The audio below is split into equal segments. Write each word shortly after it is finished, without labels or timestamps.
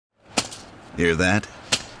Hear that?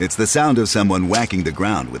 It's the sound of someone whacking the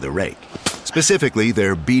ground with a rake. Specifically,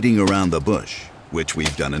 they're beating around the bush, which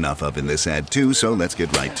we've done enough of in this ad too, so let's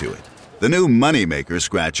get right to it. The new Moneymaker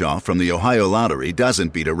scratch-off from the Ohio Lottery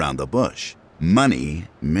doesn't beat around the bush. Money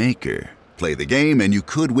Maker. Play the game and you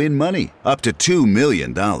could win money, up to $2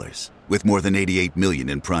 million. With more than $88 million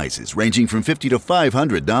in prizes, ranging from $50 to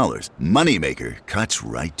 $500, Moneymaker cuts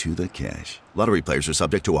right to the cash. Lottery players are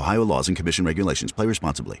subject to Ohio laws and commission regulations. Play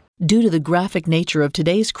responsibly. Due to the graphic nature of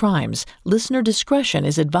today's crimes, listener discretion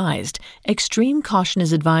is advised. Extreme caution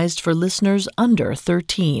is advised for listeners under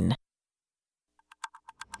 13.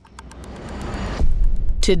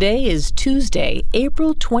 Today is Tuesday,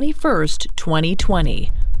 April 21st,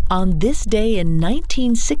 2020. On this day in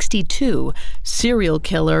 1962, serial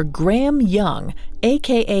killer Graham Young,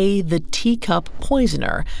 a.k.a. the Teacup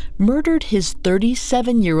Poisoner, murdered his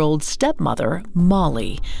 37-year-old stepmother,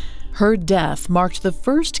 Molly. Her death marked the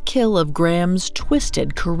first kill of Graham's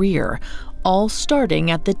twisted career, all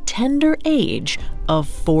starting at the tender age of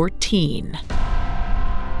 14.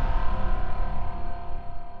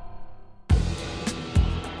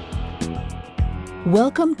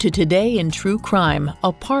 Welcome to Today in True Crime,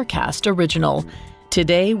 a Parcast original.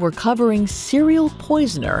 Today we're covering serial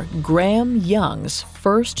poisoner Graham Young's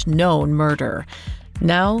first known murder.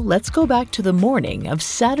 Now let's go back to the morning of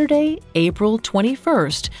Saturday, April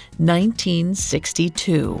 21st,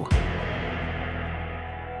 1962.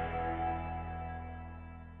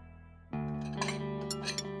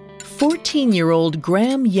 "14-year-old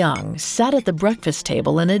Graham Young sat at the breakfast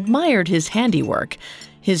table and admired his handiwork.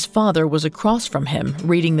 His father was across from him,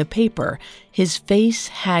 reading the paper, his face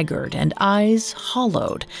haggard and eyes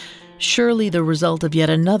hollowed, surely the result of yet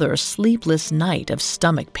another sleepless night of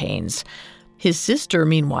stomach pains. His sister,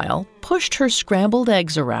 meanwhile, pushed her scrambled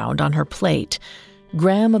eggs around on her plate.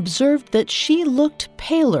 Graham observed that she looked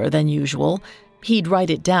paler than usual. He'd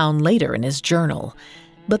write it down later in his journal.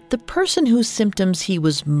 But the person whose symptoms he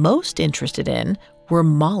was most interested in were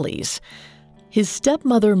Molly's. His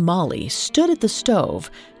stepmother, Molly, stood at the stove,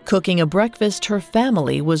 cooking a breakfast her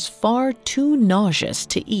family was far too nauseous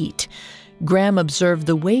to eat. Graham observed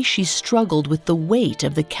the way she struggled with the weight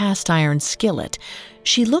of the cast-iron skillet.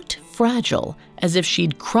 She looked fragile, as if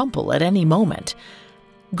she'd crumple at any moment.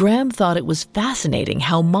 Graham thought it was fascinating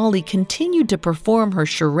how Molly continued to perform her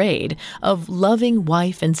charade of loving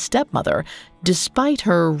wife and stepmother despite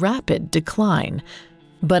her rapid decline.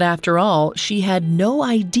 But after all, she had no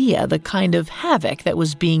idea the kind of havoc that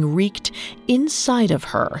was being wreaked inside of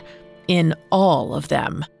her, in all of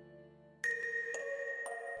them.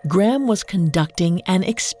 Graham was conducting an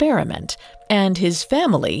experiment, and his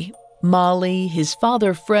family, Molly, his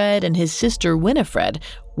father Fred, and his sister Winifred,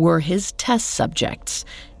 were his test subjects.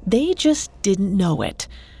 They just didn't know it.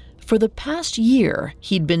 For the past year,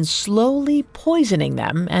 he'd been slowly poisoning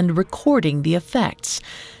them and recording the effects.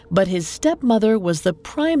 But his stepmother was the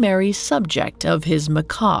primary subject of his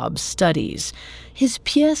macabre studies, his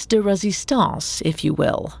pièce de résistance, if you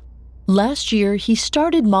will. Last year, he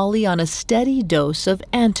started Molly on a steady dose of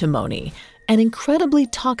antimony, an incredibly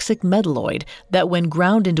toxic metalloid that when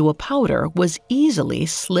ground into a powder was easily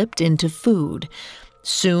slipped into food.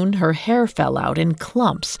 Soon her hair fell out in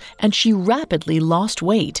clumps and she rapidly lost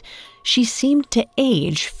weight. She seemed to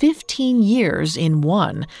age 15 years in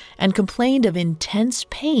one and complained of intense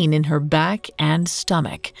pain in her back and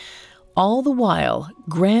stomach. All the while,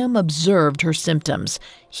 Graham observed her symptoms.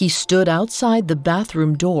 He stood outside the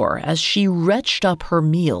bathroom door as she retched up her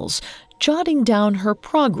meals, jotting down her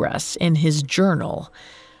progress in his journal.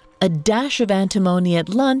 A dash of antimony at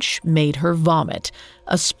lunch made her vomit.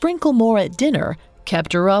 A sprinkle more at dinner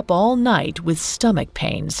kept her up all night with stomach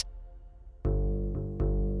pains.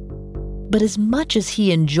 But as much as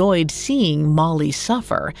he enjoyed seeing Molly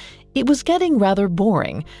suffer, it was getting rather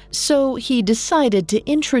boring, so he decided to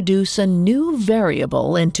introduce a new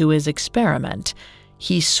variable into his experiment.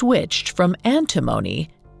 He switched from antimony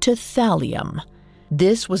to thallium.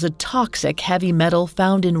 This was a toxic heavy metal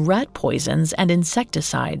found in rat poisons and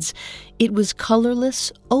insecticides. It was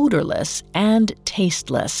colorless, odorless, and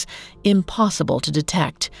tasteless, impossible to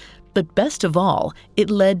detect. But best of all, it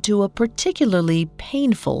led to a particularly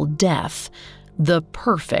painful death, the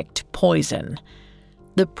perfect poison.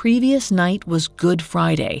 The previous night was Good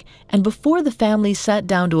Friday, and before the family sat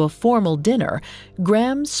down to a formal dinner,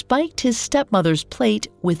 Graham spiked his stepmother's plate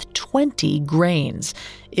with 20 grains.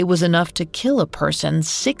 It was enough to kill a person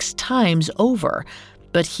 6 times over,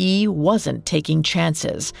 but he wasn't taking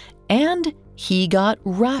chances, and he got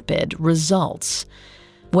rapid results.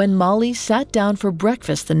 When Molly sat down for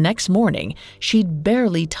breakfast the next morning, she'd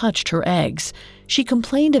barely touched her eggs. She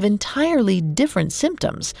complained of entirely different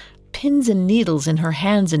symptoms: pins and needles in her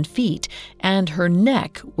hands and feet, and her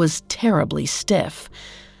neck was terribly stiff.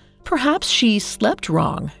 Perhaps she slept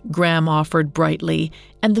wrong, Graham offered brightly,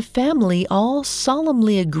 and the family all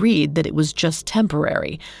solemnly agreed that it was just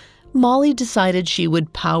temporary. Molly decided she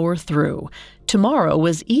would power through. Tomorrow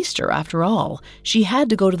was Easter, after all. She had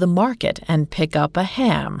to go to the market and pick up a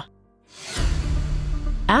ham.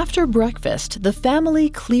 After breakfast, the family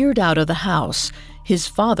cleared out of the house. His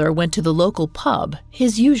father went to the local pub,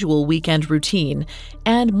 his usual weekend routine,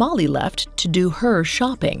 and Molly left to do her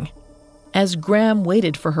shopping. As Graham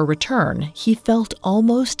waited for her return, he felt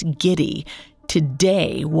almost giddy.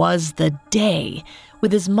 Today was the day.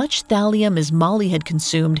 With as much thallium as Molly had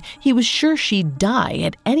consumed, he was sure she'd die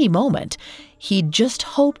at any moment. He'd just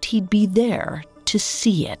hoped he'd be there to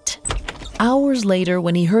see it. Hours later,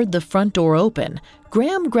 when he heard the front door open,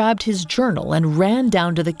 Graham grabbed his journal and ran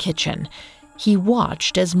down to the kitchen. He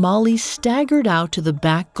watched as Molly staggered out to the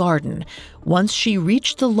back garden. Once she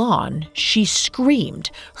reached the lawn, she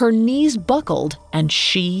screamed, her knees buckled, and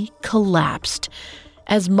she collapsed.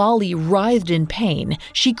 As Molly writhed in pain,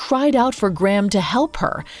 she cried out for Graham to help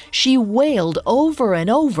her. She wailed over and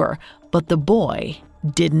over, but the boy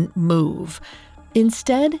didn't move.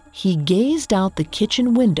 Instead, he gazed out the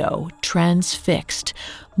kitchen window, transfixed,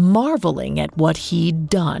 marveling at what he'd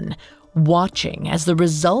done, watching as the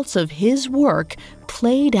results of his work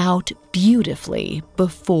played out beautifully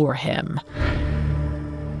before him.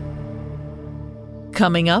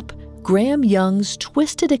 Coming up, Graham Young's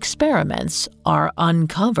twisted experiments are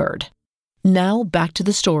uncovered. Now back to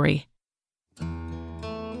the story.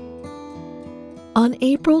 On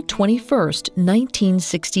April 21,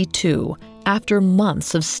 1962, after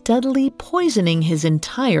months of steadily poisoning his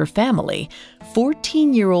entire family,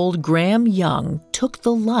 14-year-old Graham Young took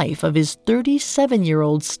the life of his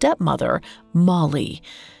 37-year-old stepmother, Molly.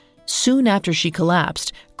 Soon after she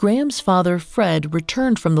collapsed, Graham's father, Fred,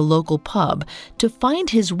 returned from the local pub to find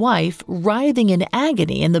his wife writhing in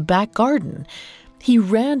agony in the back garden. He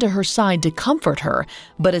ran to her side to comfort her,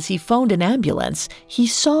 but as he phoned an ambulance, he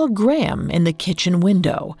saw Graham in the kitchen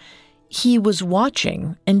window. He was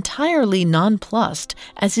watching, entirely nonplussed,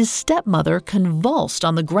 as his stepmother convulsed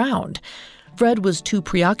on the ground. Fred was too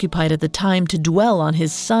preoccupied at the time to dwell on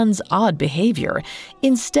his son's odd behavior.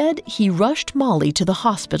 Instead, he rushed Molly to the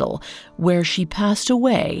hospital, where she passed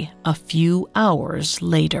away a few hours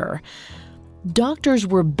later. Doctors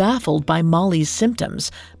were baffled by Molly's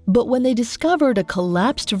symptoms, but when they discovered a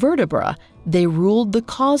collapsed vertebra, they ruled the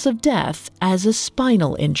cause of death as a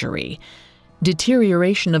spinal injury.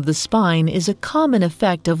 Deterioration of the spine is a common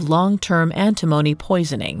effect of long-term antimony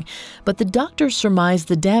poisoning, but the doctors surmised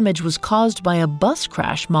the damage was caused by a bus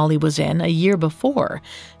crash Molly was in a year before.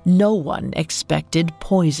 No one expected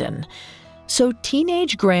poison. So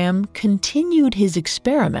teenage Graham continued his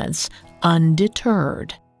experiments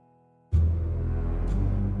undeterred.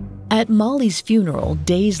 At Molly's funeral,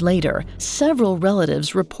 days later, several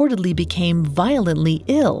relatives reportedly became violently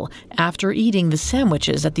ill after eating the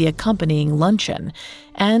sandwiches at the accompanying luncheon.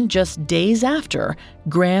 And just days after,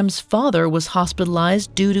 Graham's father was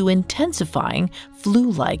hospitalized due to intensifying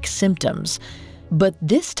flu-like symptoms. But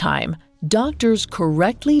this time, doctors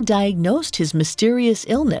correctly diagnosed his mysterious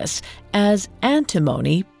illness as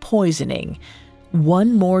antimony poisoning.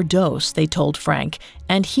 One more dose, they told Frank,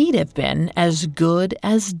 and he'd have been as good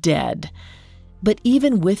as dead. But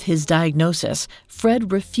even with his diagnosis,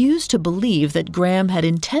 Fred refused to believe that Graham had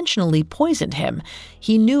intentionally poisoned him.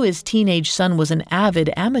 He knew his teenage son was an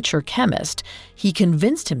avid amateur chemist. He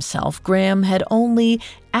convinced himself Graham had only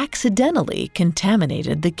accidentally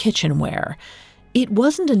contaminated the kitchenware. It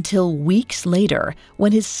wasn't until weeks later,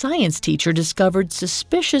 when his science teacher discovered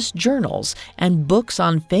suspicious journals and books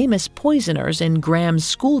on famous poisoners in Graham's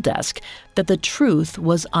school desk, that the truth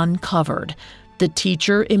was uncovered. The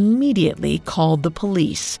teacher immediately called the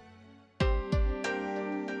police.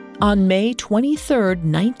 On May 23,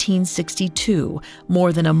 1962,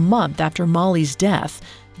 more than a month after Molly's death,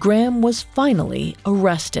 Graham was finally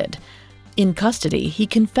arrested. In custody, he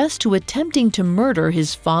confessed to attempting to murder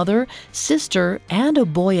his father, sister, and a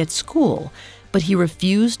boy at school, but he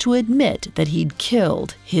refused to admit that he'd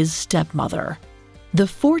killed his stepmother. The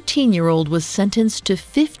 14-year-old was sentenced to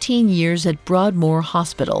 15 years at Broadmoor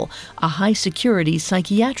Hospital, a high-security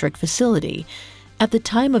psychiatric facility. At the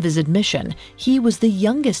time of his admission, he was the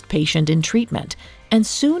youngest patient in treatment, and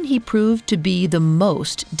soon he proved to be the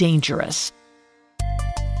most dangerous.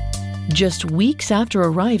 Just weeks after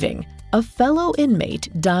arriving, a fellow inmate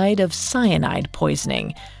died of cyanide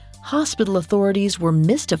poisoning. Hospital authorities were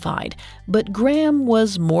mystified, but Graham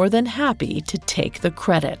was more than happy to take the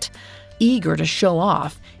credit. Eager to show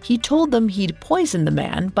off, he told them he'd poisoned the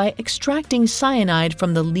man by extracting cyanide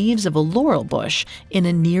from the leaves of a laurel bush in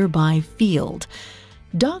a nearby field.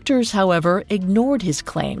 Doctors, however, ignored his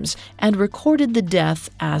claims and recorded the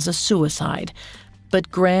death as a suicide.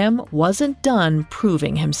 But Graham wasn't done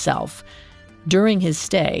proving himself. During his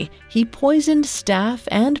stay, he poisoned staff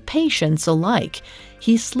and patients alike.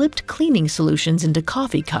 He slipped cleaning solutions into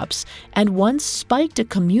coffee cups and once spiked a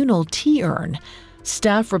communal tea urn.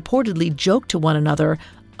 Staff reportedly joked to one another,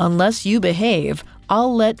 "Unless you behave,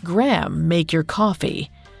 I'll let Graham make your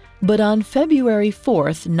coffee." But on February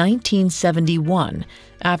 4th, 1971,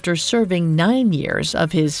 after serving 9 years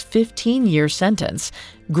of his 15-year sentence,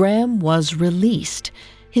 Graham was released.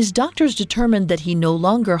 His doctors determined that he no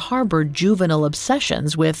longer harbored juvenile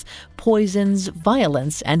obsessions with poisons,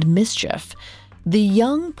 violence, and mischief. The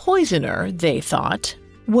young poisoner, they thought,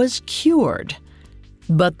 was cured.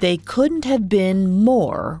 But they couldn't have been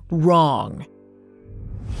more wrong.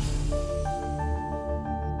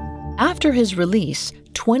 After his release,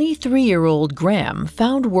 23-year-old Graham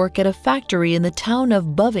found work at a factory in the town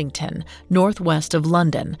of Bovington, northwest of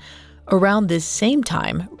London. Around this same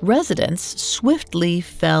time, residents swiftly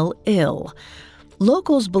fell ill.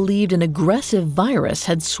 Locals believed an aggressive virus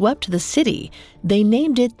had swept the city. They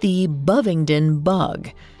named it the Bovington bug.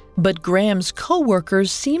 But Graham's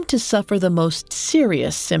co-workers seemed to suffer the most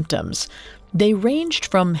serious symptoms. They ranged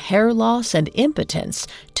from hair loss and impotence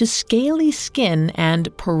to scaly skin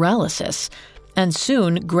and paralysis. And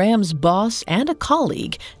soon, Graham's boss and a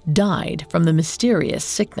colleague died from the mysterious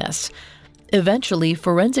sickness. Eventually,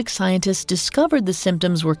 forensic scientists discovered the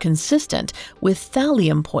symptoms were consistent with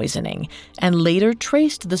thallium poisoning and later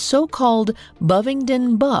traced the so-called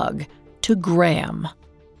Bovington bug to Graham.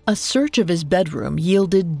 A search of his bedroom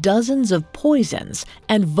yielded dozens of poisons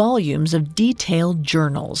and volumes of detailed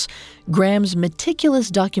journals. Graham's meticulous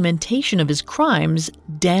documentation of his crimes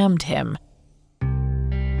damned him.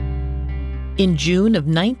 In June of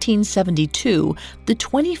 1972, the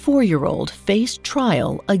 24-year-old faced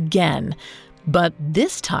trial again. But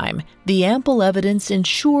this time, the ample evidence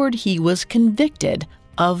ensured he was convicted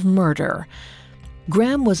of murder.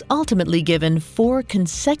 Graham was ultimately given 4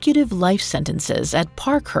 consecutive life sentences at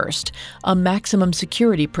Parkhurst, a maximum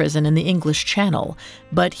security prison in the English Channel,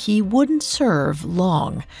 but he wouldn't serve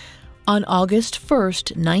long. On August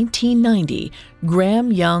 1st, 1990,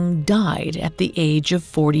 Graham Young died at the age of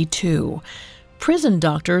 42. Prison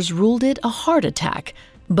doctors ruled it a heart attack,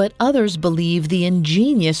 but others believe the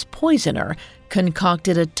ingenious poisoner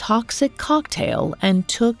concocted a toxic cocktail and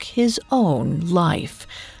took his own life.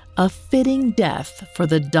 A fitting death for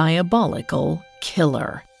the diabolical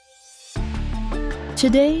killer.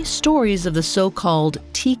 Today, stories of the so-called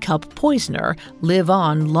Teacup Poisoner live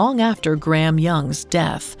on long after Graham Young's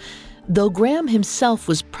death. Though Graham himself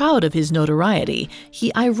was proud of his notoriety,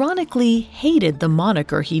 he ironically hated the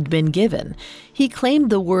moniker he'd been given. He claimed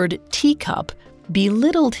the word teacup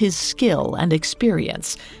belittled his skill and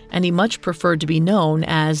experience, and he much preferred to be known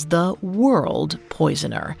as the World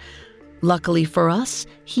Poisoner. Luckily for us,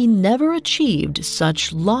 he never achieved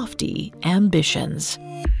such lofty ambitions.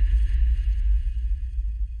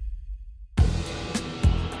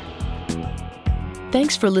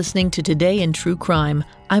 Thanks for listening to Today in True Crime.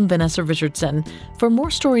 I'm Vanessa Richardson. For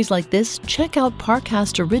more stories like this, check out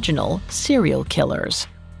Parcast Original, Serial Killers.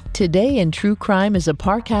 Today in True Crime is a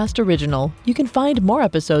Parcast original. You can find more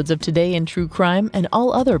episodes of Today in True Crime and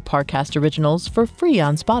all other Parcast originals for free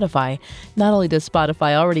on Spotify. Not only does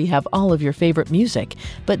Spotify already have all of your favorite music,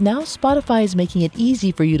 but now Spotify is making it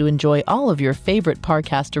easy for you to enjoy all of your favorite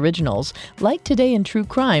Parcast originals, like Today in True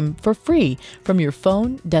Crime, for free from your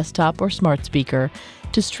phone, desktop, or smart speaker.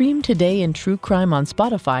 To stream Today in True Crime on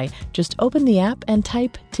Spotify, just open the app and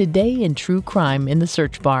type Today in True Crime in the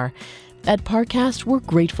search bar. At Parcast, we're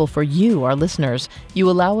grateful for you, our listeners. You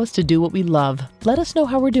allow us to do what we love. Let us know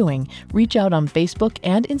how we're doing. Reach out on Facebook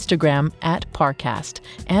and Instagram at Parcast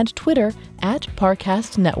and Twitter at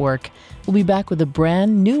Parcast Network. We'll be back with a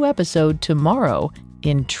brand new episode tomorrow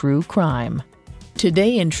in True Crime.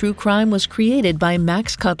 Today in True Crime was created by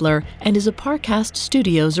Max Cutler and is a Parcast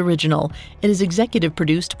Studios original. It is executive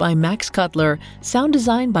produced by Max Cutler, sound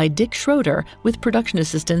designed by Dick Schroeder, with production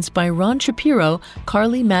assistance by Ron Shapiro,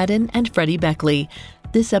 Carly Madden, and Freddie Beckley.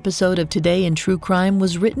 This episode of Today in True Crime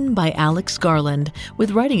was written by Alex Garland,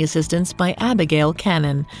 with writing assistance by Abigail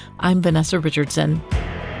Cannon. I'm Vanessa Richardson.